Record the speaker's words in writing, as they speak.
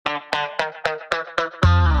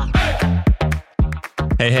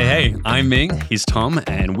Hey, I'm Ming, he's Tom,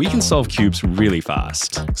 and we can solve cubes really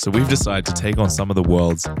fast. So we've decided to take on some of the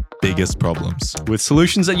world's biggest problems. With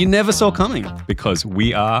solutions that you never saw coming, because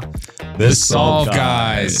we are The Solve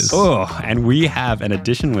Guys. Oh, and we have an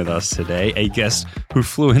addition with us today, a guest who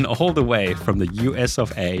flew in all the way from the US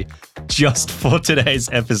of A just for today's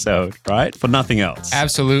episode, right? For nothing else.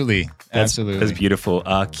 Absolutely. That's beautiful.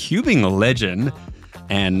 Cubing legend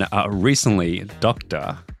and recently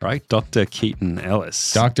doctor, right? Dr. Keaton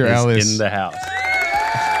Ellis. Dr. is Ellis. in the house.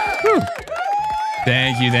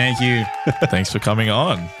 Thank you. Thanks for coming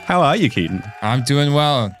on. How are you, Keaton? I'm doing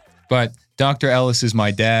well, but Dr. Ellis is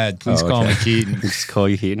my dad. Please call me Keaton. Just call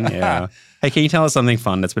you Keaton, yeah. Hey, can you tell us something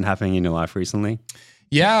fun that's been happening in your life recently?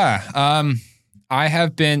 Yeah. I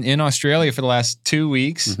have been in Australia for the last 2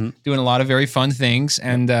 weeks doing a lot of very fun things.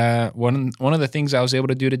 And one of the things I was able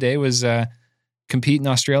to do today was compete in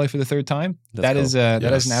Australia for the third time. That is an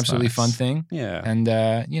absolutely fun thing. Yeah. And,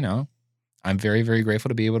 I'm very, very grateful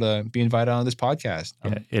to be able to be invited on this podcast.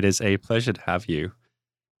 Yeah, it is a pleasure to have you.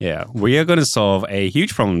 Yeah, we are going to solve a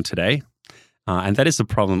huge problem today, and that is the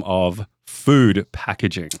problem of food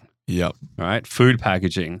packaging. Yep. All right, food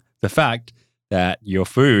packaging. The fact that your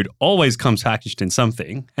food always comes packaged in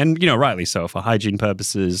something, and, rightly so, for hygiene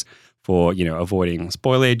purposes, for, avoiding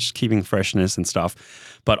spoilage, keeping freshness and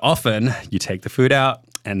stuff. But often you take the food out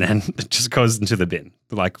and then it just goes into the bin.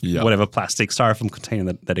 Whatever plastic, styrofoam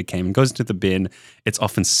container that it came in goes into the bin. It's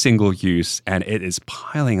often single use and it is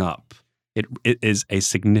piling up. It is a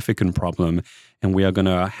significant problem, and we are going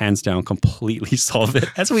to hands down completely solve it,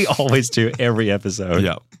 as we always do every episode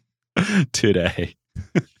today.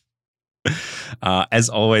 As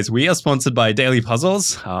always, we are sponsored by Daily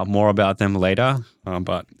Puzzles. More about them later,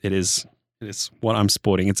 but it is what I'm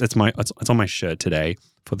sporting. It's on my shirt today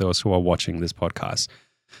for those who are watching this podcast.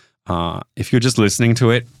 If you're just listening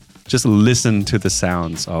to it, just listen to the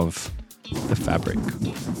sounds of the fabric.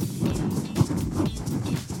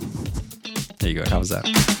 There you go. How was that?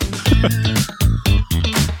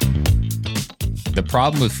 The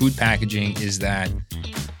problem with food packaging is that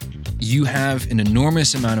you have an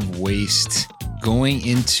enormous amount of waste going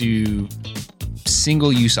into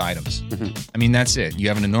single-use items. I mean, that's it. You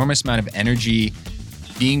have an enormous amount of energy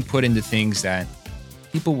being put into things that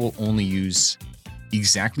people will only use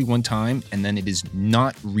exactly one time, and then it is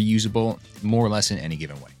not reusable more or less in any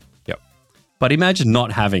given way. Yep. But imagine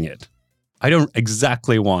not having it. I don't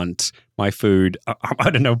exactly want my food,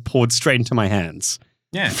 poured straight into my hands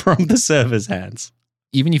from the server's hands.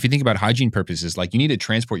 Even if you think about hygiene purposes, like you need to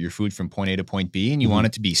transport your food from point A to point B, and you want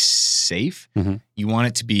it to be safe. You want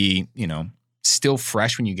it to be, still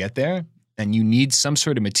fresh when you get there, and you need some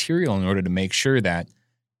sort of material in order to make sure that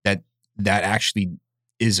actually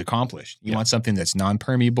is accomplished. You want something that's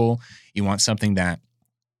non-permeable. You want something that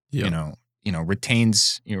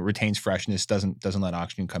retains freshness, doesn't let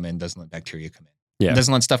oxygen come in, doesn't let bacteria come in. Yeah. It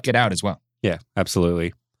doesn't let stuff get out as well. Yeah,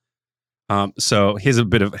 absolutely. So here's a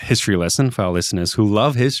bit of a history lesson for our listeners who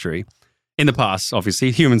love history. In the past,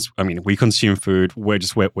 obviously, humans, we consume food. We're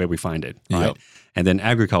just where we find it, right? Yep. And then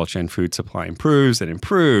agriculture and food supply improves, and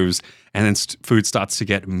then food starts to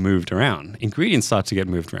get moved around. Ingredients start to get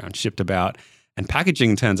moved around, shipped about, and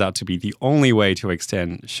packaging turns out to be the only way to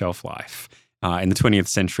extend shelf life. In the 20th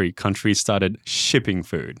century, countries started shipping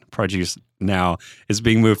food. Produce now is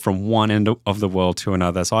being moved from one end of the world to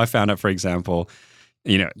another. So I found out, for example,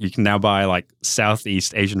 you can now buy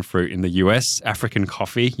Southeast Asian fruit in the US, African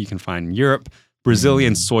coffee you can find in Europe,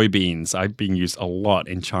 Brazilian soybeans are being used a lot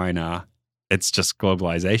in China. It's just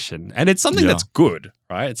globalization. And it's something that's good,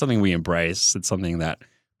 right? It's something we embrace. It's something that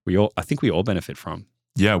I think we all benefit from.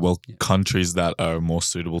 Yeah, countries that are more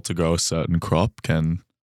suitable to grow a certain crop can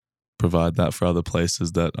provide that for other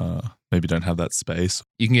places that maybe don't have that space.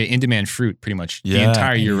 You can get in-demand fruit pretty much the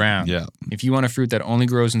entire year round. Yeah. If you want a fruit that only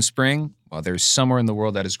grows in spring, well, there's somewhere in the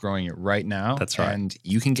world that is growing it right now. That's right. And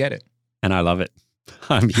you can get it. And I love it.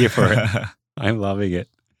 I'm here for it. I'm loving it.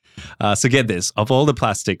 So get this. Of all the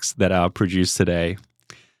plastics that are produced today,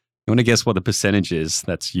 you want to guess what the percentage is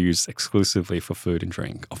that's used exclusively for food and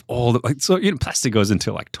drink? Of all the plastic goes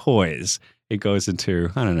into toys. It goes into,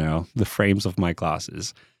 the frames of my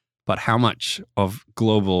glasses. But how much of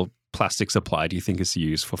global plastic supply do you think is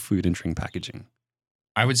used for food and drink packaging?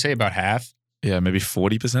 I would say about half. Yeah, maybe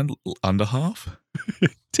 40%, under half.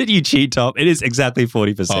 Did you cheat, Tom? It is exactly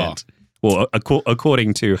 40%. Well,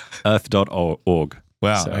 according to earth.org.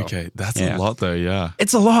 Wow, So, okay. That's a lot though, yeah.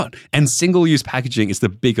 It's a lot. And single-use packaging is the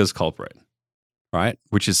biggest culprit, right?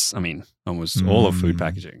 Which is, almost all of food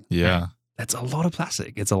packaging. Yeah. That's a lot of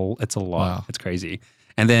plastic. It's a lot. Wow. It's crazy.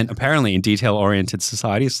 And then apparently in detail-oriented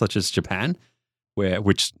societies such as Japan,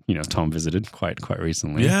 which Tom visited quite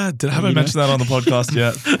recently. Yeah, haven't I mentioned that on the podcast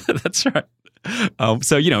yet? That's right.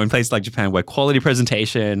 So in places like Japan, where quality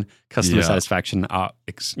presentation, customer satisfaction are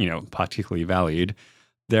particularly valued,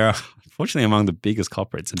 they're unfortunately among the biggest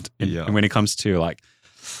culprits. And when it comes to like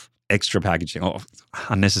extra packaging or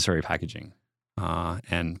unnecessary packaging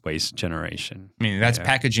and waste generation. I mean, that's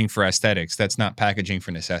packaging for aesthetics. That's not packaging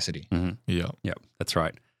for necessity. Mm-hmm. Yeah, that's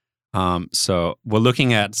right. So we're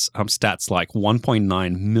looking at stats like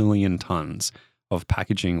 1.9 million tons of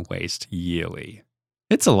packaging waste yearly.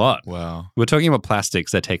 It's a lot. Wow. We're talking about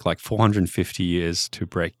plastics that take like 450 years to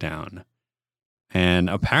break down. And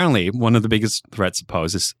apparently one of the biggest threats it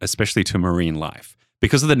poses, especially to marine life,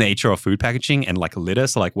 because of the nature of food packaging and like litter,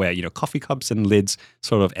 so like where, coffee cups and lids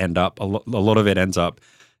sort of end up, a lot of it ends up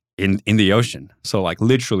in the ocean. So like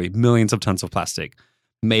literally millions of tons of plastic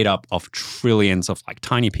made up of trillions of like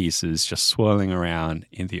tiny pieces just swirling around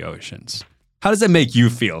in the oceans. How does that make you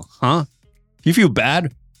feel, huh? You feel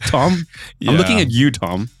bad, Tom? I'm looking at you,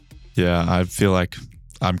 Tom. Yeah, I feel like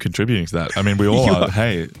I'm contributing to that. I mean, we all are.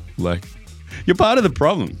 Hey, like... You're part of the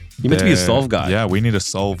problem. You're meant to be a solve guy. Yeah, we need to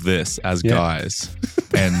solve this as guys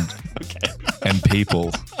and and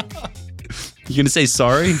people. You gonna say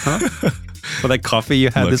sorry, huh? For that coffee you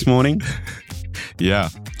had this morning? Yeah.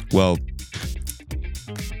 Well,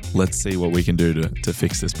 let's see what we can do to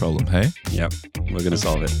fix this problem, hey? Yep, we're gonna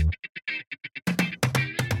solve it.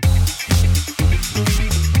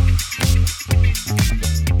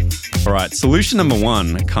 All right, solution number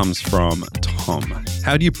 1 comes from Tom.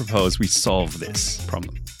 How do you propose we solve this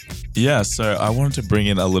problem? Yeah, so I wanted to bring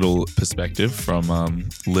in a little perspective from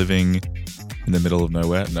living in the middle of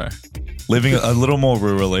nowhere. No, living a little more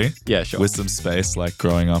rurally. Yeah, sure. With some space, like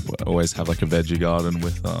growing up, I always have like a veggie garden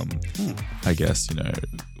with, I guess,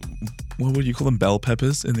 what would you call them? Bell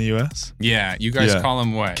peppers in the US? Yeah, you guys call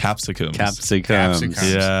them what? Capsicums.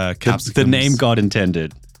 Capsicums. Yeah, capsicums. The name God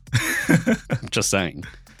intended. Just saying.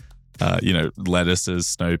 Lettuces,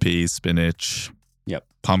 snow peas, spinach,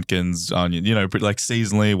 pumpkins, onion, like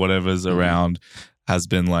seasonally, whatever's around has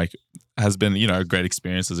been a great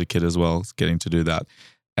experience as a kid as well, getting to do that.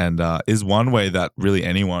 And is one way that really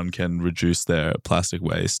anyone can reduce their plastic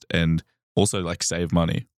waste and also like save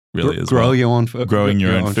money really as well. Growing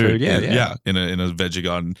your own food. Yeah. In a veggie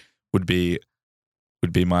garden would be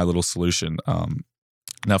my little solution.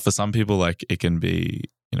 Now for some people, like it can be,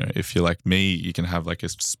 if you're like me, you can have like a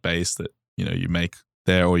space that, you make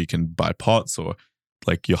there, or you can buy pots, or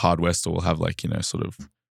like your hardware store will have like, sort of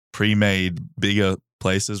pre-made bigger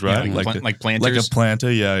places, right? Yeah, like planters. Like a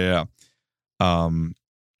planter, yeah.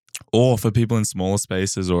 Or for people in smaller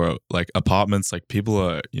spaces or like apartments, like people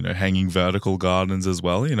are, hanging vertical gardens as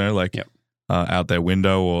well, out their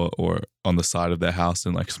window or on the side of their house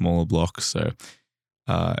in like smaller blocks. So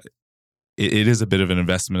it is a bit of an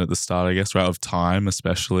investment at the start, I guess, right? Of time,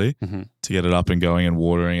 especially to get it up and going and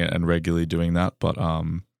watering it and regularly doing that. But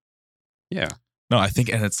no, I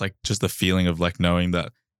think, and it's like just the feeling of like knowing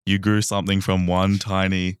that you grew something from one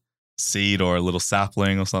tiny seed or a little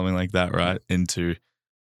sapling or something like that, right? Into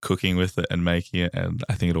cooking with it and making it. And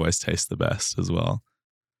I think it always tastes the best as well.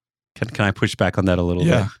 Can I push back on that a little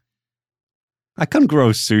bit? I can't grow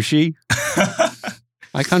sushi.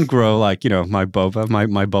 I can't grow like, my boba,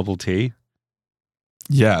 my bubble tea.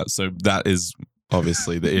 Yeah, so that is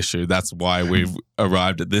obviously the issue. That's why we've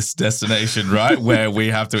arrived at this destination, right? Where we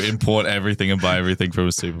have to import everything and buy everything from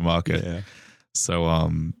a supermarket. Yeah. So,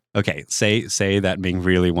 okay, say that Ming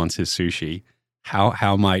really wants his sushi.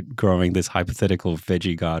 How might growing this hypothetical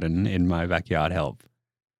veggie garden in my backyard help?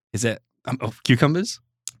 Is it cucumbers?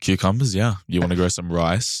 Cucumbers, yeah. You want to grow some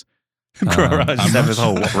rice? Grow rice. Have this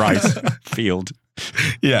whole rice field.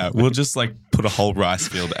 Yeah, we'll just like put a whole rice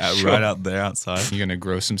field right out there outside. You're gonna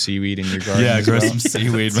grow some seaweed in your garden. Yeah, grow some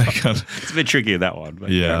seaweed. It's a bit tricky that one. But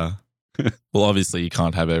yeah. Well, obviously you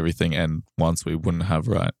can't have everything, and once we wouldn't have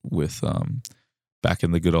right with back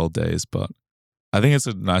in the good old days. But I think it's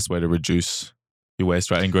a nice way to reduce your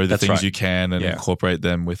waste, right, and grow the things you can and incorporate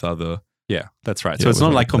them with other. Yeah, that's right. So it's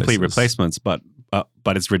not like complete replacements, but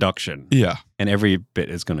it's reduction. Yeah, and every bit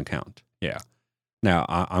is going to count. Yeah. Now,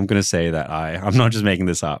 I'm going to say that I'm not just making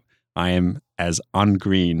this up. I am as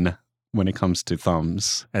ungreen when it comes to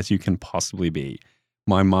thumbs as you can possibly be.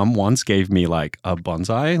 My mom once gave me like a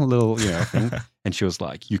bonsai, a little, thing, and she was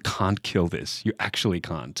like, "You can't kill this. You actually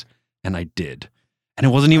can't." And I did. And it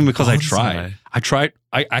wasn't even because I tried.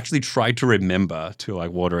 I actually tried to remember to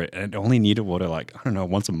like water it, and it only needed water like, I don't know,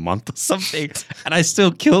 once a month or something. And I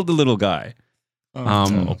still killed the little guy.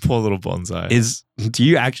 Poor little bonsai. Do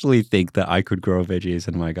you actually think that I could grow veggies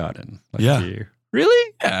in my garden? Like, yeah.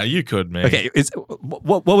 Really? Yeah, you could, maybe. Okay,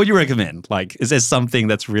 what would you recommend? Like, is there something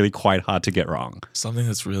that's really quite hard to get wrong? Something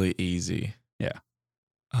that's really easy. Yeah.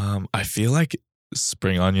 I feel like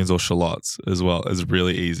spring onions or shallots as well is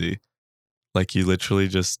really easy. Like you literally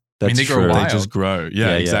just That's they grow true. wild. they just grow. Yeah,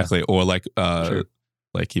 Yeah, exactly. Or like True.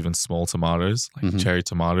 like even small tomatoes, like Mhm. cherry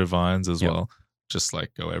tomato vines as Yep. well. Just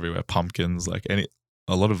like go everywhere. Pumpkins, like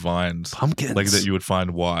a lot of vines Pumpkins. like that you would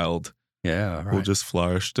find wild Yeah, will right. just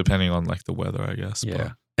flourish depending on like the weather, I guess.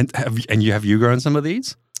 Yeah. But And you grown some of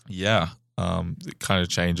these? yeah. It kind of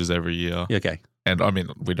changes every year. Yeah, okay. And I mean,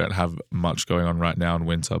 we don't have much going on right now in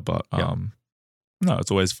winter, but Yeah. no,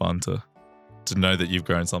 it's always fun to know that you've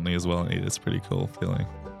grown something as well and eat. It's a pretty cool feeling.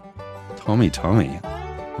 Tommy,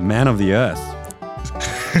 man of the earth.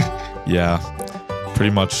 Yeah,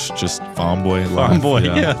 pretty much just farm boy life. Farm boy,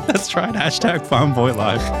 yeah, that's right. Hashtag farm boy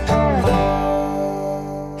life.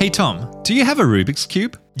 Hey Tom, do you have a Rubik's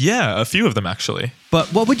Cube? Yeah, a few of them actually. But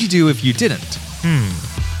what would you do if you didn't?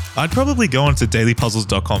 I'd probably go on to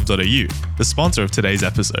dailypuzzles.com.au, the sponsor of today's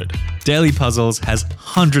episode. Daily Puzzles has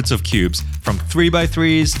hundreds of cubes, from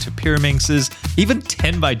 3x3s to Pyraminxes, even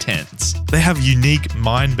 10x10s. They have unique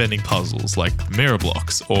mind-bending puzzles like Mirror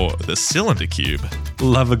Blocks or the Cylinder Cube.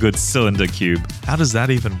 Love a good cylinder cube. How does that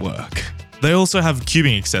even work? They also have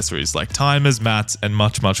cubing accessories like timers, mats, and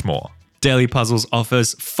much, much more. Daily Puzzles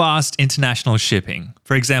offers fast international shipping.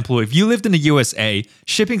 For example, if you lived in the USA,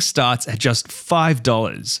 shipping starts at just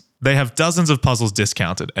 $5. They have dozens of puzzles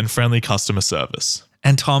discounted and friendly customer service.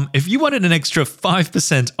 And Tom, if you wanted an extra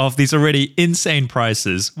 5% off these already insane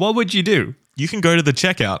prices, what would you do? You can go to the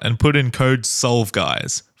checkout and put in code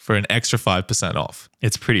SOLVEGUYS for an extra 5% off.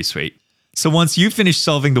 It's pretty sweet. So once you finish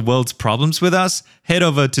solving the world's problems with us, head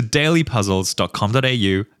over to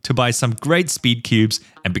dailypuzzles.com.au to buy some great speed cubes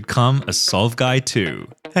and become a Solve Guy too.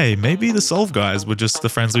 Hey, maybe the Solve Guys were just the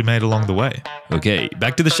friends we made along the way. Okay,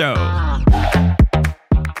 back to the show.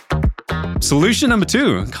 Solution number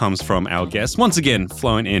 2 comes from our guest, once again,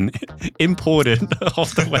 flown in, imported all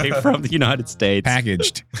the way from the United States.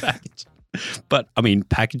 Packaged. Packaged. But, I mean,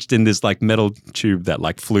 packaged in this like metal tube that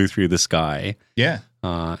like flew through the sky Yeah.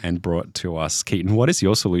 and brought to us. Keaton, what is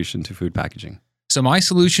your solution to food packaging? So my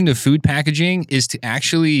solution to food packaging is to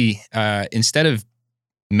actually, instead of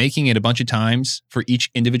making it a bunch of times for each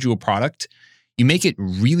individual product, you make it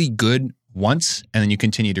really good once and then you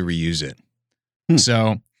continue to reuse it.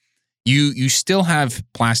 So you still have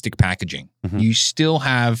plastic packaging. Mhm. You still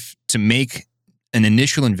have to make an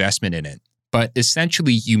initial investment in it. But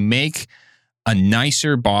essentially you make a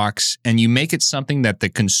nicer box and you make it something that the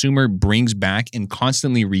consumer brings back and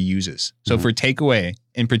constantly reuses. So for takeaway,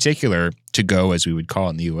 in particular, to go as we would call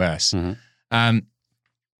it in the US,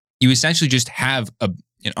 you essentially just have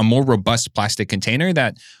a more robust plastic container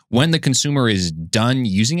that when the consumer is done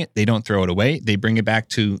using it, they don't throw it away. They bring it back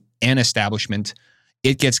to an establishment.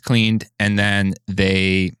 It gets cleaned and then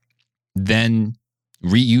they then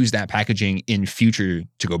reuse that packaging in future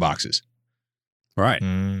to-go boxes. Right.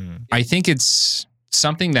 I think it's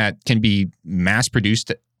something that can be mass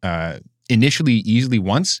produced initially easily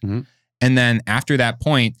once. Mhm. And then after that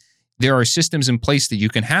point, there are systems in place that you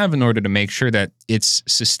can have in order to make sure that it's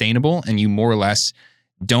sustainable and you more or less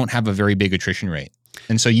don't have a very big attrition rate.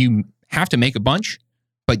 And so you have to make a bunch,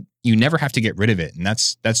 but you never have to get rid of it. And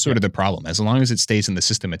that's sort of the problem. As long as it stays in the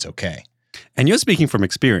system, it's okay. And you're speaking from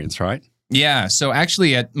experience, right? Yeah. So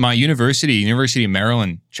actually at my University of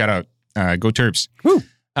Maryland, shout out, go Terps. Woo.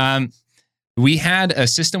 We had a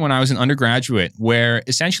system when I was an undergraduate where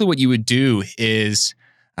essentially what you would do is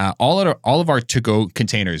all of our to-go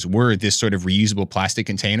containers were this sort of reusable plastic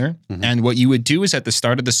container. Mhm. And what you would do is at the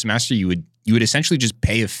start of the semester, you would essentially just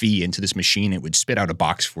pay a fee into this machine. It would spit out a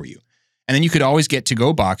box for you. And then you could always get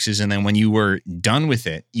to-go boxes. And then when you were done with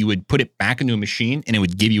it, you would put it back into a machine and it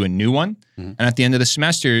would give you a new one. Mhm. And at the end of the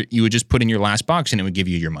semester, you would just put in your last box and it would give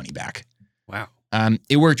you your money back. Wow.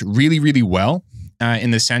 It worked really, really well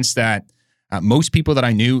in the sense that most people that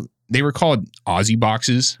I knew, they were called Aussie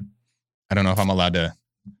boxes. I don't know if I'm allowed to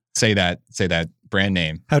say that brand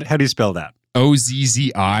name. How do you spell that?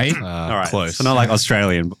 OZZI. All right. Close. So not like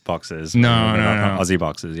Australian boxes. No. Aussie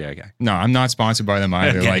boxes. Yeah, okay. No, I'm not sponsored by them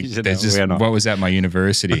either. Okay, Like, no, that's just we are not. what was at my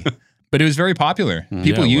university. But it was very popular.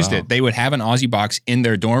 People Yeah, used wow. it. They would have an Aussie box in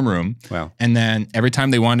their dorm room. Wow. And then every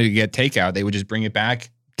time they wanted to get takeout, they would just bring it back,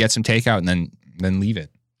 get some takeout, and then leave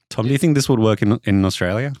it. Tom, do you think this would work in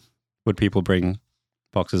Australia? Would people bring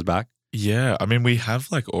boxes back? Yeah, I mean, we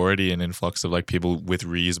have like already an influx of like people with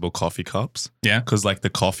reusable coffee cups. Yeah. Because like the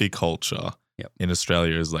coffee culture Yep. in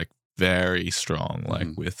Australia is like very strong. Like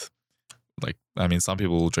Mhm. with like, I mean, some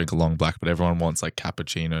people will drink a long black, but everyone wants like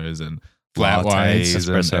cappuccinos and Flat whites, lattes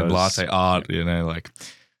and espressos. latte art, you know, like.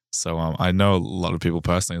 So I know a lot of people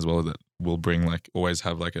personally as well that will bring like always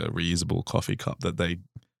have like a reusable coffee cup that they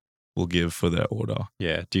will give for their order.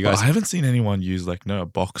 Yeah. Do you But guys? I haven't seen anyone use like a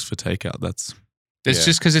box for takeout. That's It's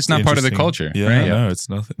just because it's not part of the interesting. culture, Yeah, right? no, it's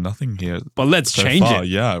nothing here. But let's So change far. it.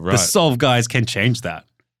 Yeah, The right. Solve guys can change that.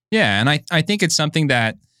 Yeah, and I think it's something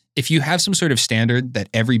that if you have some sort of standard that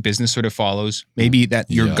every business sort of follows, maybe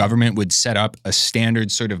that your Yeah. government would set up a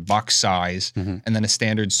standard sort of box size Mhm. and then a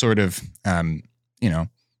standard sort of,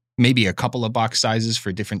 maybe a couple of box sizes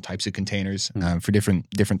for different types of containers, for different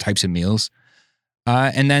types of meals.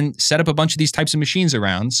 And then set up a bunch of these types of machines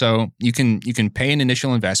around, so you can pay an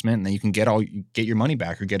initial investment, and then you can get your money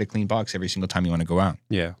back or get a clean box every single time you want to go out.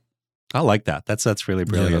 Yeah. I like that. That's really Yeah,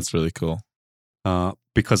 brilliant. that's really cool.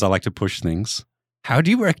 Because I like to push things. How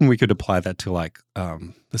do you reckon we could apply that to like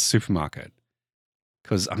the supermarket?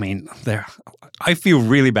 Because I mean, I feel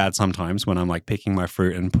really bad sometimes when I'm like picking my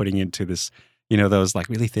fruit and putting it into this, those like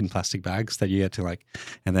really thin plastic bags that you get to like,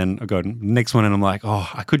 and then I go next one and I'm like, oh,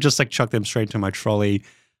 I could just like chuck them straight into my trolley.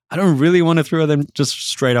 I don't really want to throw them just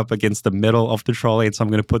straight up against the middle of the trolley, and so I'm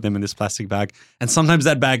going to put them in this plastic bag. And sometimes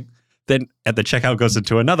that bag then at the checkout goes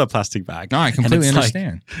into another plastic bag. No, I And completely it's like,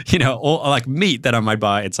 understand. or like meat that I might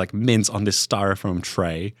buy, it's like mince on this styrofoam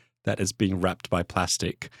tray that is being wrapped by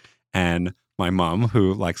plastic. And my mum,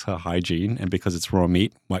 who likes her hygiene, and because it's raw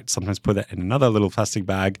meat, might sometimes put it in another little plastic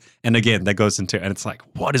bag. And again, that goes into, and it's like,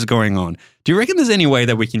 what is going on? Do you reckon there's any way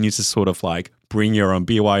that we can use this sort of like bring your own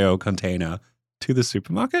BYO container to the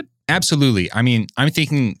supermarket? Absolutely. I mean, I'm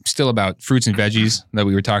thinking still about fruits and veggies that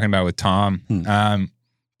we were talking about with Tom.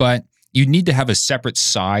 But you need to have a separate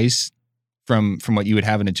size from what you would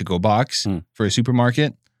have in a to-go box for a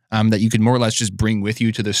supermarket that you could more or less just bring with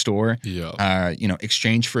you to the store. Yeah.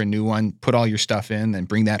 Exchange for a new one, put all your stuff in, then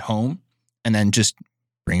bring that home, and then just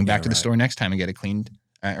bring it back to the store next time and get it cleaned,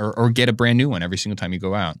 or get a brand new one every single time you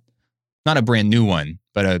go out. Not a brand new one,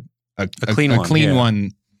 but a clean one, yeah.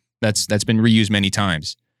 one that's been reused many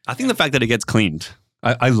times. I think the fact that it gets cleaned,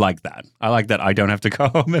 I like that. I like that I don't have to go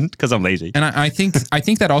home because I'm lazy. And I think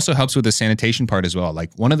that also helps with the sanitation part as well.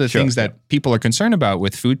 Like one of the things that people are concerned about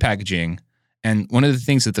with food packaging, and one of the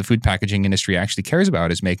things that the food packaging industry actually cares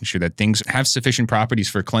about, is making sure that things have sufficient properties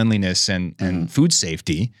for cleanliness and food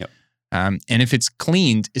safety. Yep. And if it's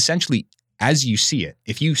cleaned, essentially as you see it,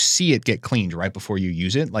 if you see it get cleaned right before you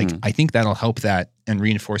use it, like I think that'll help that and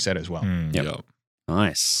reinforce that as well. Yep. Yeah.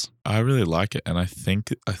 Nice. I really like it, and I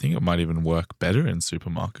think it might even work better in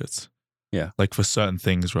supermarkets. Yeah. Like for certain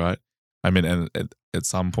things, right? I mean, and at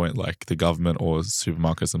some point, like the government or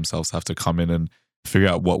supermarkets themselves have to come in and figure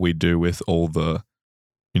out what we do with all the,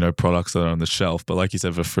 products that are on the shelf. But like you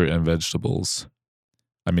said, for fruit and vegetables,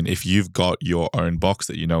 I mean, if you've got your own box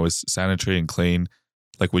that is sanitary and clean,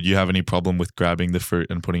 like would you have any problem with grabbing the fruit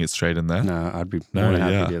and putting it straight in there? No, I'd be more than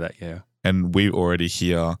happy to do that. Yeah. And we already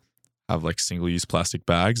here have like single-use plastic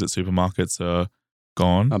bags at supermarkets are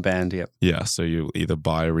gone. A band, yep. Yeah, so you either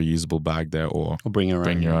buy a reusable bag there or Or bring your own.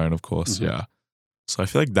 bring your own, of course. Mhm. Yeah. So I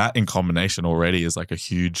feel like that in combination already is like a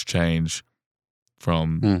huge change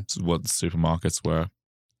from what the supermarkets were,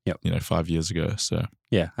 5 years ago. So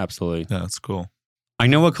Yeah, absolutely. yeah, that's cool. I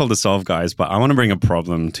know we're called the Solve Guys, but I want to bring a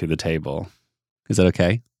problem to the table. Is that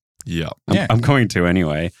okay? Yeah. I'm going to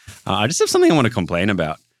anyway. I just have something I want to complain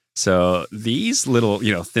about. So these little,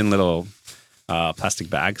 thin little plastic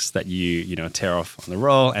bags that you tear off on the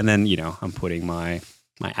roll, and then, I'm putting my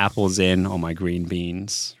apples in or my green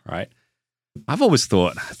beans, right? I've always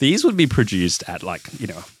thought these would be produced at like,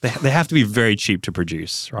 they have to be very cheap to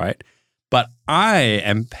produce, right? But I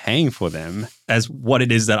am paying for them as what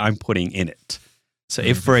it is that I'm putting in it. So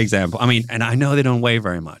if, for example, I mean, and I know they don't weigh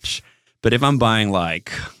very much, but if I'm buying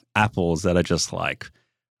like apples that are just like,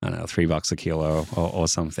 I don't know, $3 a kilo or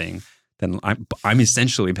something, then I'm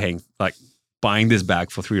essentially paying, like buying this bag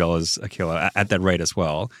for $3 a kilo at that rate as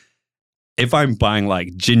well. If I'm buying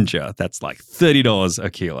like ginger, that's like $30 a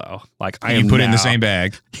kilo. Like You put it in the same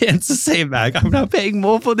bag. Yeah, it's the same bag. I'm not paying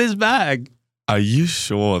more for this bag. Are you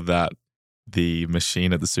sure that the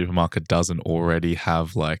machine at the supermarket doesn't already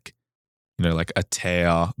have like a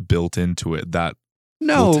tear built into it that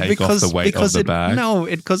No, will take because off the weight of the bag? No,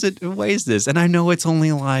 because it weighs this, and I know it's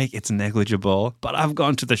only like it's negligible, but I've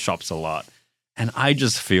gone to the shops a lot, and I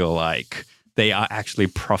just feel like they are actually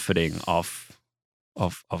profiting off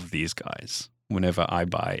these guys. Whenever I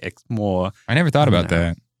buy more, I never thought about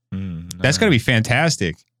No. that. That's got to be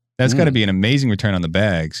fantastic. That's got to be an amazing return on the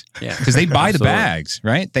bags, yeah, because they buy the Absolutely. bags,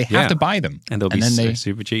 right? They have Yeah. to buy them, and they'll be then they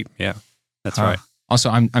super cheap. Yeah, that's Huh. right. Also,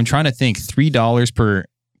 I'm trying to think $3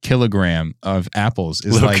 kilogram of apples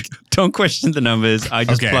is Look, like, don't question the numbers. I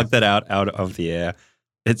just Okay. plucked that out of the air.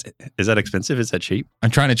 Is that expensive? Is that cheap?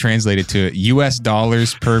 I'm trying to translate it to US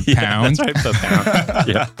dollars per pound. Yeah, that's right, per pound.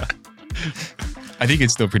 Yeah. I think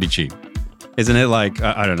it's still pretty cheap. Isn't it like,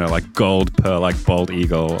 I don't know, like gold per like bald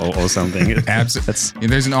eagle or something? Absolutely.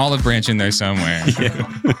 There's an olive branch in there somewhere. Yeah.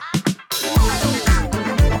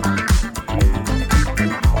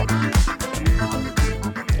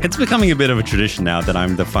 It's becoming a bit of a tradition now that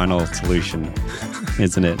I'm the final solution,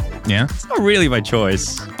 isn't it? Yeah. It's not really my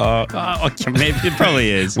choice. Okay, maybe it probably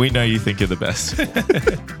is. We know you think you're the best.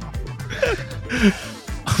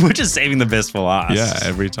 We're just saving the best for last. Yeah,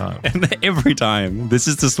 every time. And every time. This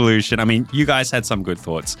is the solution. I mean, you guys had some good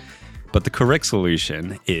thoughts, but the correct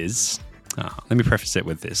solution is, let me preface it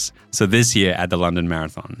with this. So this year at the London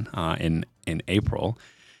Marathon in April,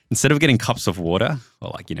 instead of getting cups of water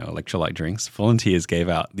or like, electrolyte drinks, volunteers gave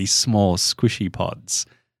out these small squishy pods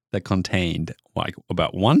that contained like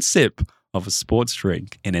about one sip of a sports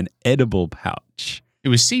drink in an edible pouch. It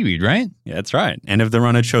was seaweed, right? Yeah, that's right. And if the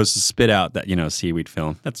runner chose to spit out that, seaweed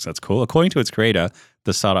film, that's cool. According to its creator,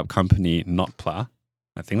 the startup company Notpla,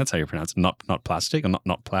 I think that's how you pronounce it, not plastic or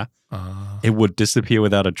Notpla, it would disappear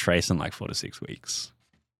without a trace in like 4 to 6 weeks.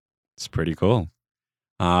 It's pretty cool.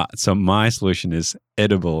 So my solution is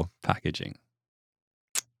edible packaging.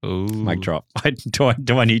 Ooh. Mic drop.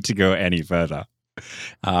 Do I need to go any further?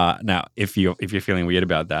 Now, if you're feeling weird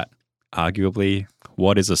about that, arguably,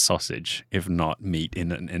 what is a sausage if not meat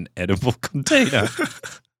in an edible container?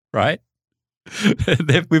 Right?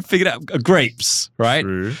 We've figured out grapes, right?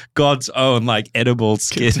 True. God's own like edible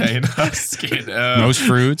skin. Container skin. Most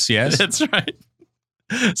fruits, yes. That's right.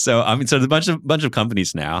 So there's a bunch of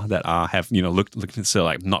companies now that have looked into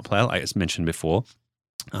like Notpla, like I mentioned before.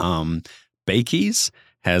 Bakey's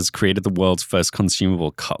has created the world's first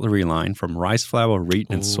consumable cutlery line from rice flour, wheat,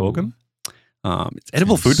 and sorghum. It's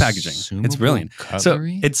edible food packaging. It's Consumable brilliant.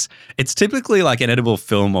 cutlery? So it's typically like an edible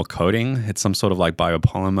film or coating. It's some sort of like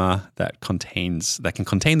biopolymer that can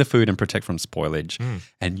contain the food and protect from spoilage.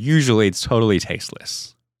 And usually it's totally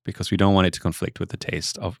tasteless because we don't want it to conflict with the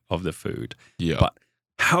taste of the food. Yeah. But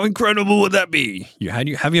how incredible would that be? You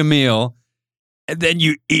have your meal and then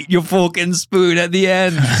you eat your fork and spoon at the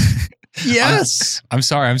end. Yes. I'm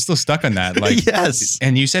sorry, I'm still stuck on that. Like, Yes.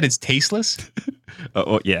 And you said it's tasteless?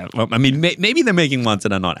 Yeah. Well, I mean, maybe they're making ones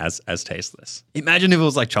that are not as tasteless. Imagine if it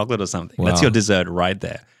was like chocolate or something. That's Wow. your dessert right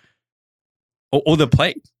there. Or the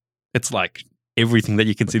plate. It's like everything that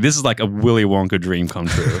you can see. This is like a Willy Wonka dream come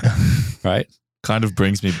true, right? Kind of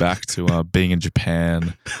brings me back to being in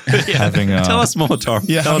Japan, having Tell us more, Tom.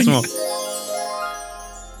 Yeah, Tell us more.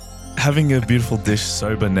 having a beautiful dish,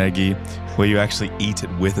 soba negi, where you actually eat it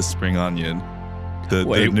with a spring onion. The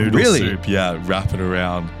Wait, noodle really? soup, yeah, wrap it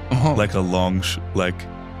around like a long, Do spring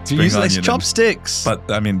you use like onion and- chopsticks? But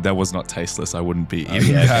I mean, that was not tasteless. I wouldn't be eating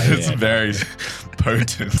yeah, that. okay, It's yeah. very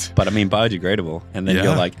potent. But I mean, biodegradable. And then Yeah.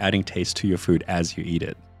 you're like adding taste to your food as you eat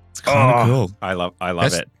it. It's kind of cool. I love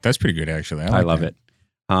That's, it. That's pretty good, actually. I love it.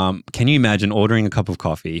 Can you imagine ordering a cup of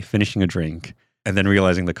coffee, finishing a drink, and then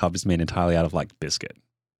realizing the cup is made entirely out of like biscuit?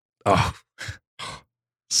 Oh,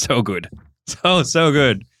 so good. So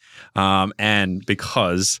good. And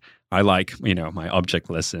because I like, my object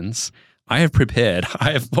lessons, I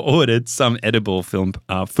have ordered some edible film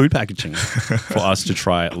food packaging for us to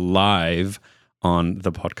try live on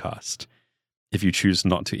the podcast. If you choose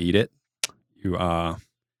not to eat it, you are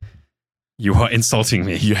insulting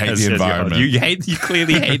me. You hate the environment. You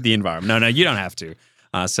clearly hate the environment. No, you don't have to.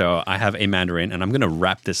 So I have a mandarin, and I'm going to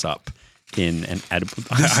wrap this up in an edible.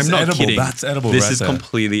 I'm is not edible. kidding. That's edible This right is there.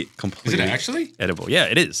 completely Is it actually? edible. Yeah,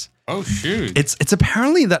 it is. Oh, shoot. It's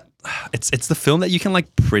apparently that it's the film that you can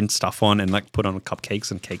like print stuff on and like put on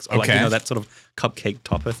cupcakes and cakes, or like Okay. that sort of cupcake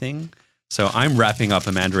topper thing. So I'm wrapping up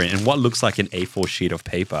a mandarin in what looks like an A4 sheet of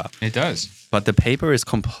paper, It does. but the paper is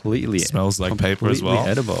completely Smells like paper as completely well.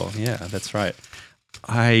 edible. Yeah, that's right.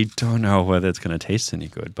 I don't know whether it's going to taste any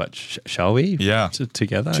good, but shall we? Yeah.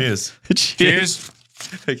 Together. Cheers. Cheers.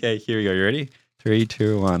 Okay, here we go. You ready? 3,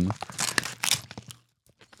 2, 1.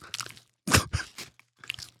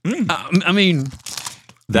 I mean,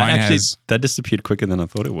 Mine that disappeared quicker than I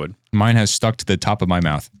thought it would. Mine has stuck to the top of my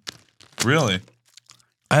mouth. Really?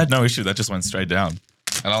 I had no issue. That just went straight down.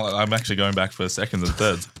 And I'm actually going back for seconds and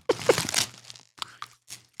thirds.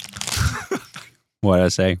 What did I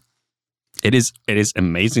say? It is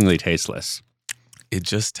amazingly tasteless. It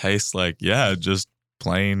just tastes like, just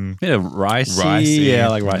plain. Yeah, ricey. Ricey, Yeah,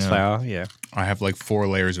 like rice yeah. flour. Yeah. I have like 4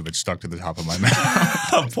 layers of it stuck to the top of my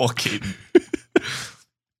mouth. Poor Keaton.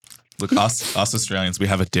 Look, us Australians, we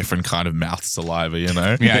have a different kind of mouth saliva, you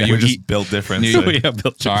know? Yeah, we're you just eat- built different. you- so- We are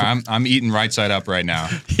built Sorry, I'm eating right side up right now.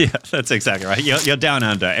 Yeah, that's exactly right. You're down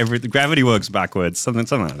under. Gravity works backwards. Something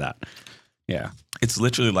like that. Yeah. It's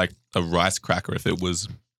literally like a rice cracker if it was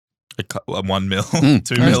a 1 mil, 2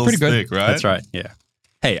 That's mils pretty good. thick, right? That's right. Yeah.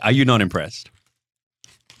 Hey, are you not impressed?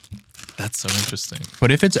 That's so interesting.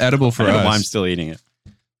 But if it's edible for I don't know us, why I'm still eating it.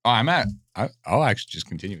 I'll actually just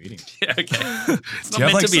continue eating. Yeah, okay. It's Do not you have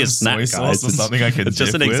meant like to be a some snack, soy guys. sauce or something I can It's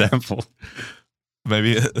just dip an with? example.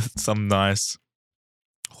 Maybe some nice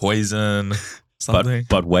hoisin, something.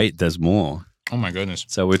 But wait, there's more. Oh my goodness.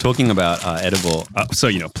 So we're talking about edible.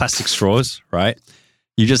 Plastic straws, right?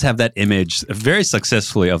 You just have that image very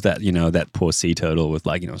successfully of that, that poor sea turtle with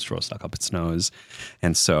straw stuck up its nose.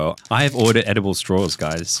 And so I have ordered edible straws,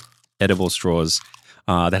 guys. Edible straws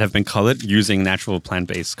that have been colored using natural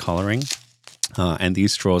plant-based coloring. And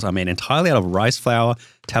these straws are made entirely out of rice flour,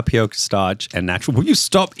 tapioca starch, and natural. Will you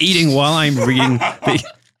stop eating while I'm reading?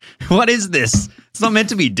 What is this? It's not meant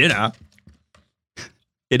to be dinner.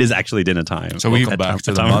 It is actually dinner time. So we Welcome back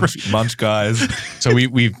to the munch guys. So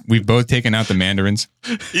we've both taken out the mandarins.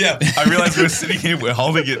 Yeah, I realized we were sitting here, we're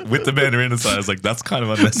holding it with the mandarin inside. I was like, that's kind of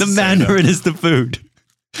The unnecessary. mandarin is the food.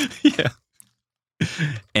 Yeah.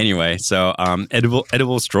 Anyway, so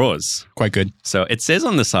edible straws. Quite good. So it says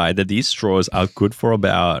on the side that these straws are good for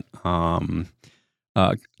about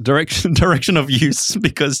direction of use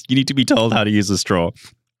because you need to be told how to use a straw.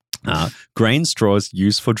 Grain straws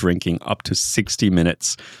used for drinking up to 60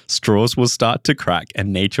 minutes. Straws will start to crack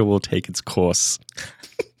and nature will take its course.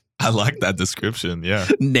 I like that description, yeah.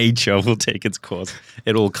 Nature will take its course.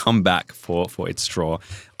 It will come back for its straw.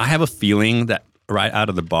 I have a feeling that right out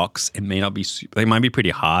of the box, it may not be. It might be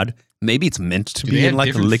pretty hard. Maybe it's meant to Do be they in have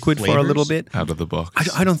different liquid for a little flavors? bit. Out of the box.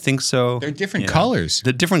 I don't think so. They're different Yeah. colors.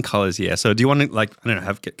 The different colors, yeah. So do you want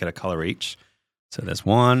to get a color each? So there's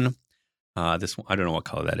one. This one, I don't know what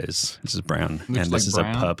color that is. This is brown, Looks and like this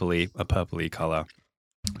brown. is a purpley color.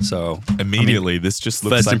 So Immediately, this just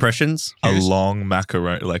looks first like impressions. a long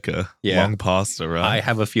macaroni, like a Yeah. long pasta, right? I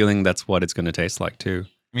have a feeling that's what it's going to taste like too.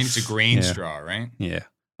 I mean, it's a grain Yeah. straw, right? Yeah.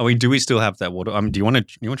 I mean, do we still have that water? Do you want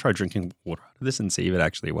to try drinking water out of this and see if it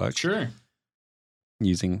actually works? Sure.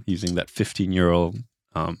 Using that 15-year-old.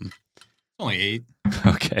 Only 8.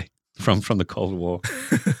 Okay. From the Cold War.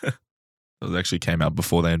 Those actually came out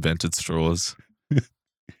before they invented straws.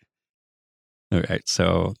 All right.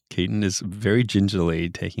 So Keaton is very gingerly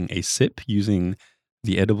taking a sip using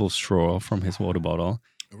the edible straw from his water bottle.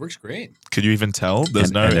 It works great. Could you even tell? There's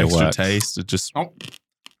And- no and it extra works. taste. It just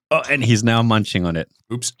Oh, and he's now munching on it.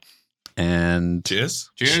 Oops. And cheers.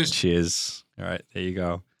 Cheers. cheers. All right. There you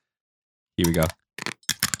go. Here we go.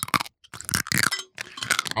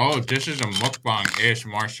 Oh, this is a mukbang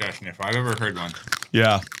ASMR session if I've ever heard one.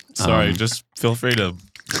 Yeah. Sorry, Um, just feel free to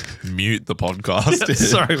mute the podcast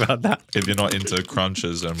Sorry about that. if you're not into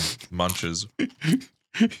crunches and munches.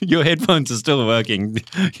 Your headphones are still working.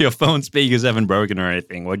 Your phone speakers haven't broken or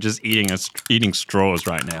anything. We're just eating straws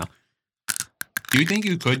right now. Do you think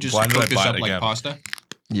you could just Why did cook I this bite up like again? pasta?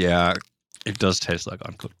 Yeah, it does taste like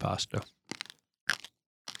uncooked pasta.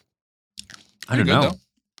 I Pretty don't good, know.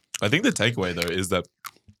 I think the takeaway though is that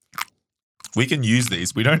we can use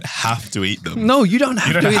these. We don't have to eat them. No, you don't You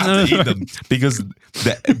have don't to have to eat them because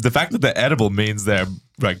the fact that they're edible means they're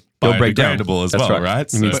like They'll break down biodegradable as That's well,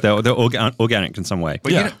 right? It means they're organic in some way.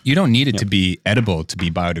 But Yeah. you don't need it to be edible to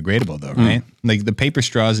be biodegradable, though, right? Like the paper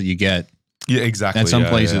straws that you get yeah, exactly. at some yeah,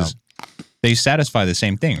 places, they satisfy the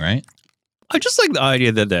same thing, right? I just like the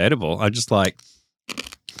idea that they're edible. I just like,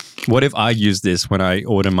 what if I use this when I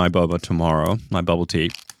order my boba tomorrow, my bubble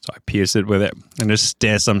tea? So I pierce it with it and just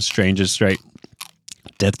stare some strangers straight,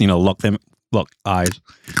 lock eyes,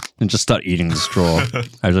 and just start eating the straw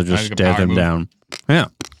as I just Like a stare power them move. down. Yeah,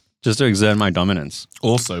 just to exert my dominance.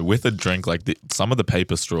 Also, with a drink, like some of the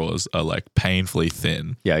paper straws are like painfully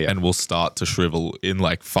thin. Yeah, yeah. And will start to shrivel in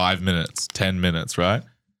like 5 minutes, 10 minutes, right?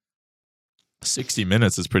 60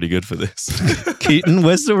 minutes is pretty good for this. Keaton,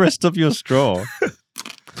 where's the rest of your straw?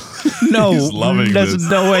 No, He's loving there's this.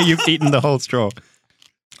 no way you've eaten the whole straw.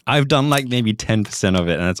 I've done like maybe 10% of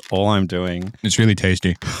it, and that's all I'm doing. It's really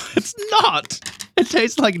tasty. It's not. It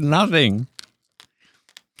tastes like nothing.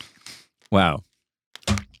 Wow.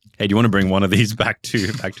 Hey, do you want to bring one of these back to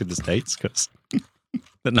the States? Because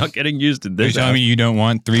they're not getting used in Are you this. telling me you don't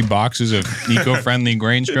want 3 boxes of eco-friendly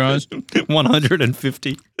grain straws?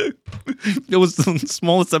 150. It was the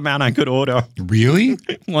smallest amount I could order. Really?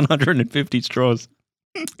 150 straws.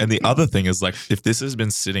 And the other thing is like, if this has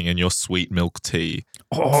been sitting in your sweet milk tea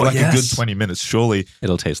Oh, for like a good 20 minutes, surely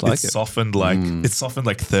It'll taste like it's it. softened like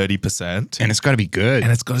 30%, And it's got to be good.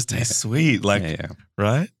 and it's got to taste sweet, like Yeah.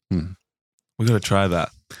 right? Mm. We got to try that.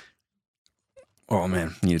 Oh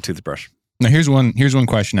man, need a toothbrush. Now here's one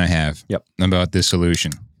question I have Yep. about this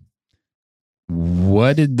solution.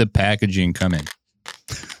 What did the packaging come in?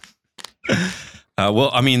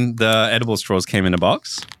 Well, I mean, the edible straws came in a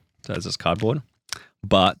box, so it's just cardboard.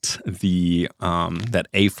 But the that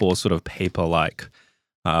A4 sort of paper-like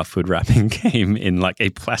food wrapping came in like a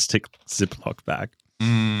plastic Ziploc bag.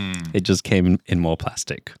 It just came in more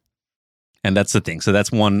plastic, and that's the thing. So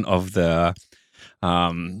that's one of the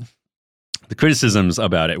criticisms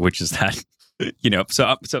about it, which is that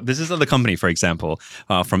so this is the company, for example,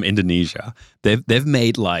 from Indonesia. They've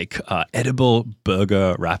made like edible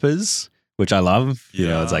burger wrappers, which I love.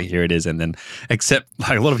 It's like, here it is, and then except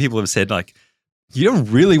like a lot of people have said like, you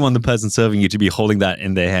don't really want the person serving you to be holding that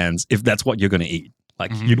in their hands if that's what you're going to eat.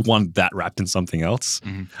 Like you'd want that wrapped in something else,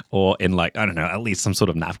 or in like, I don't know, at least some sort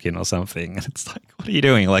of napkin or something. And it's like, what are you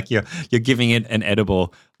doing? Like you're giving it an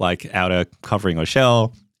edible like outer covering or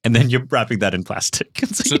shell, and then you're wrapping that in plastic.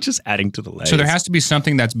 So you're just adding to the layers. So there has to be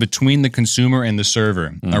something that's between the consumer and the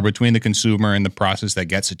server, or between the consumer and the process that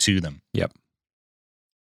gets it to them. Yep.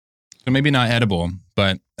 So maybe not edible,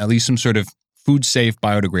 but at least some sort of food safe,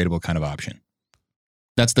 biodegradable kind of option.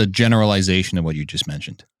 That's the generalization of what you just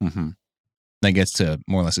mentioned. Mm-hmm. That gets to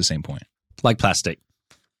more or less the same point. Like plastic.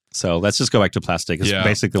 So let's just go back to plastic. It's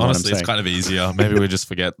basically honestly, what I'm saying. it's kind of easier. Maybe we just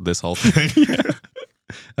forget this whole thing.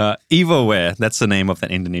 Evoware, that's the name of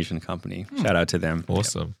that Indonesian company. Shout out to them.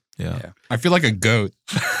 Awesome. Yeah. I feel like a goat.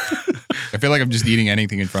 I feel like I'm just eating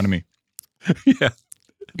anything in front of me. Yeah.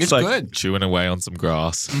 It's like- good. Chewing away on some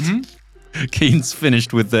grass. Keen's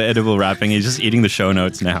finished with the edible wrapping. He's just eating the show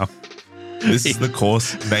notes now. This is the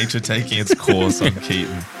course, nature taking its course on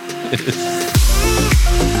Keaton.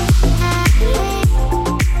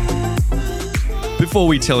 Before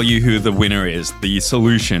we tell you who the winner is, the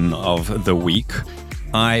solution of the week,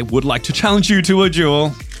 I would like to challenge you to a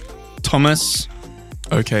duel. Thomas,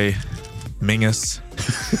 Okay, Mingus,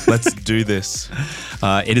 let's do this.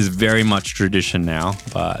 it is very much tradition now,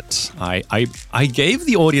 but I gave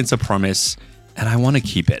the audience a promise, and I want to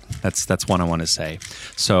keep it. That's what I want to say.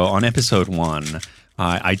 So on episode 1,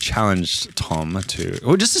 I challenged Tom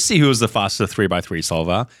just to see who was the fastest 3x3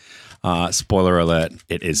 solver. Spoiler alert,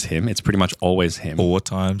 it is him. It's pretty much always him. 4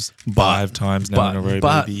 times, 5 times now in a row,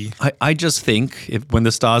 but baby. I just think when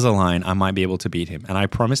the stars align, I might be able to beat him. And I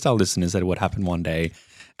promised our listeners that it would happen one day.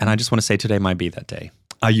 And I just want to say today might be that day.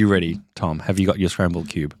 Are you ready, Tom? Have you got your scrambled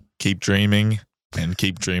cube? Keep dreaming and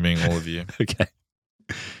keep dreaming, all of you. Okay.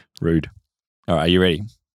 Rude. All right, are you ready?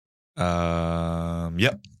 Yep. I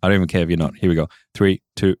don't even care if you're not. Here we go. 3,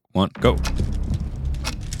 2, 1, go.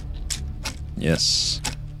 Yes.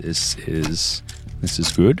 This is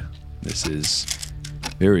good. This is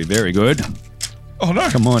very, very good. Oh no!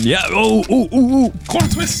 Come on. Yeah. Oh. Corner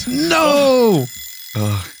twist! No.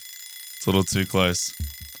 Ugh, it's a little too close.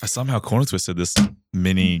 I somehow corner twisted this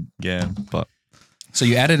mini game, but So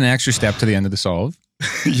you added an extra step to the end of the solve.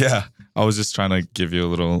 yeah, I was just trying to give you a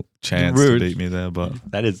little chance Rude. to beat me there. But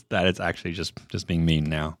That is actually just being mean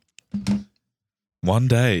now. one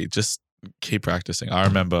day, just keep practicing. I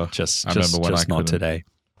remember Just when I not couldn't. today.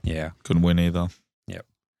 Yeah. couldn't win either.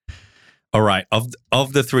 All right.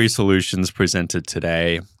 Of the 3 solutions presented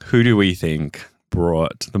today, who do we think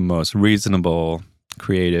brought the most reasonable,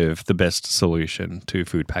 creative, the best solution to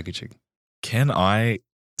food packaging? Can I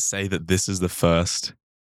say that this is the first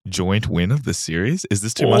joint win of the series? Is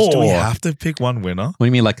this too much? Do we have to pick one winner? What do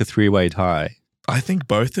you mean, like a 3-way tie? I think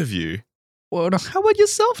both of you. Well, how about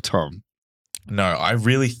yourself, Tom? No, I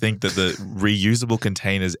really think that the reusable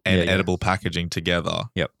containers and Yeah. edible packaging together.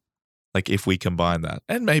 Yep. Like if we combine that,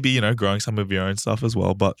 and maybe growing some of your own stuff as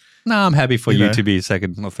well. But No, I'm happy for You you know. to be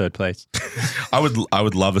 2nd or 3rd place. I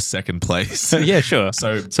would love a second place. Yeah, sure.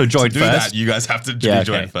 So joint to do first. that, you guys have to be Yeah,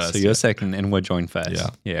 joint okay. first. So you're 2nd and we're joined first.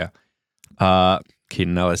 Yeah. Yeah.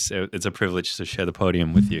 Keaton Ellis, it's a privilege to share the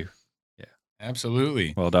podium with you.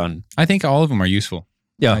 Absolutely. Well done. I think all of them are useful.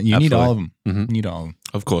 Yeah, You need all of them. Mhm. You need all of them.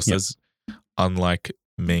 Of course, Yep. there's unlike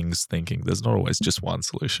Ming's thinking, there's not always just one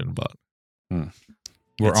solution, but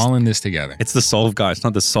We're all in this together. It's the solve guys,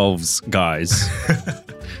 not the solves guys.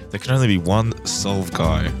 there can only be one solve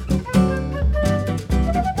guy.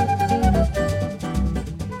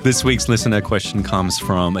 This week's listener question comes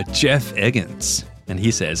from Jeff Eggins, and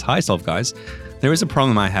he says, "Hi, Solve Guys. There is a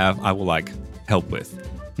problem I have I will like help with.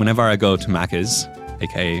 Whenever I go to Macca's,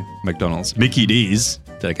 aka McDonald's, Mickey D's,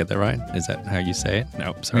 Did I get that right? Is that how you say it?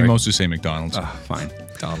 No, I sorry. mean, most would say McDonald's. Fine.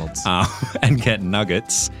 McDonald's. And get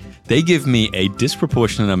nuggets. They give me a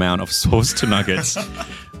disproportionate amount of sauce to nuggets.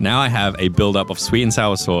 Now I have a buildup of sweet and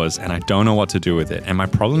sour sauce, and I don't know what to do with it. And my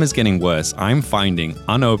problem is getting worse. I'm finding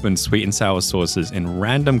unopened sweet and sour sauces in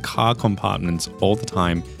random car compartments all the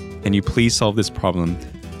time. Can you please solve this problem?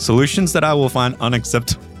 Solutions that I will find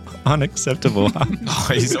unacceptable. Oh,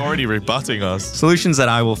 he's already rebutting us. Solutions that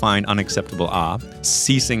I will find unacceptable are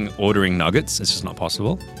ceasing ordering nuggets. It's just not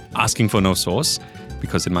possible. Asking for no sauce,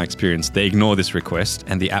 because in my experience, they ignore this request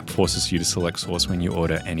and the app forces you to select sauce when you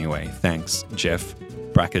order anyway. Thanks, Jeff,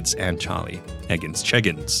 brackets, and Charlie Eggins.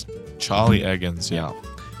 Cheggins. Charlie Eggins, yeah.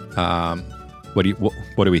 What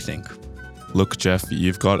do we think? Look, Jeff,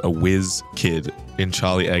 you've got a whiz kid in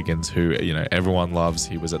Charlie Eggins who, everyone loves.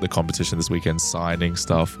 He was at the competition this weekend signing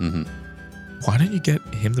stuff. Mm-hmm. Why don't you get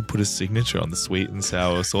him to put a signature on the sweet and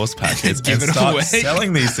sour sauce packets Give and it start away.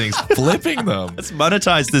 selling these things, flipping them? Let's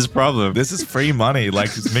monetize this problem. This is free money. Like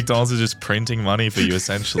McDonald's is just printing money for you,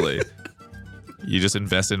 essentially. You just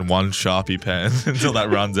invest in one Sharpie pen until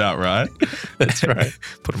that runs out, right? That's right.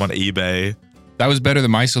 Put them on eBay. That was better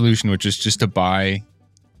than my solution, which is just to buy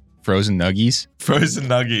frozen nuggies. Frozen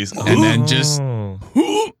nuggies. And then just-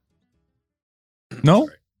 No?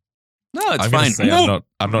 No, it's I'm gonna fine. say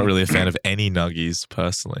I'm not really a fan of any nuggies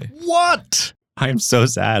personally. What? I am so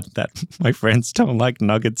sad that my friends don't like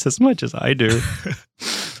nuggets as much as I do.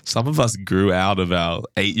 Some of us grew out of our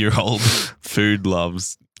 8-year-old food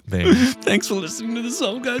loves thing. Thanks for listening to the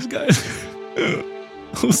Soul Guys.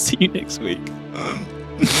 We'll see you next week.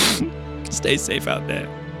 Stay safe out there.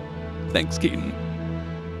 Thanks, Keaton.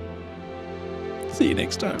 See you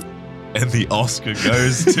next time. And the Oscar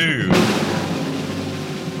goes to...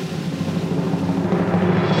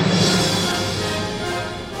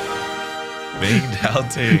 Ming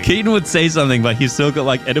Dao Ting. Keaton would say something, but he's still got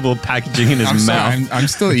like edible packaging in his I'm mouth. sorry, I'm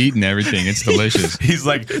still eating everything. It's delicious. He's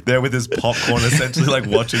like there with his popcorn, essentially like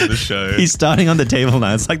watching the show. He's starting on the table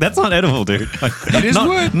now. It's like, that's not edible, dude. Like, It is not,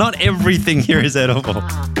 wood. not everything here is edible.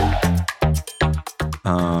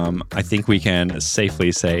 I think we can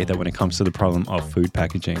safely say that when it comes to the problem of food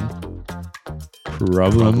packaging,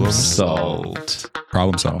 problem solved.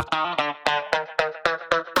 Problem solved.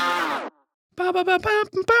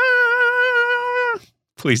 Ba-ba-ba-ba-ba.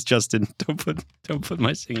 Please, Justin, don't put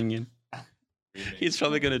my singing in. He's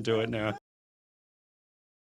probably gonna do it now.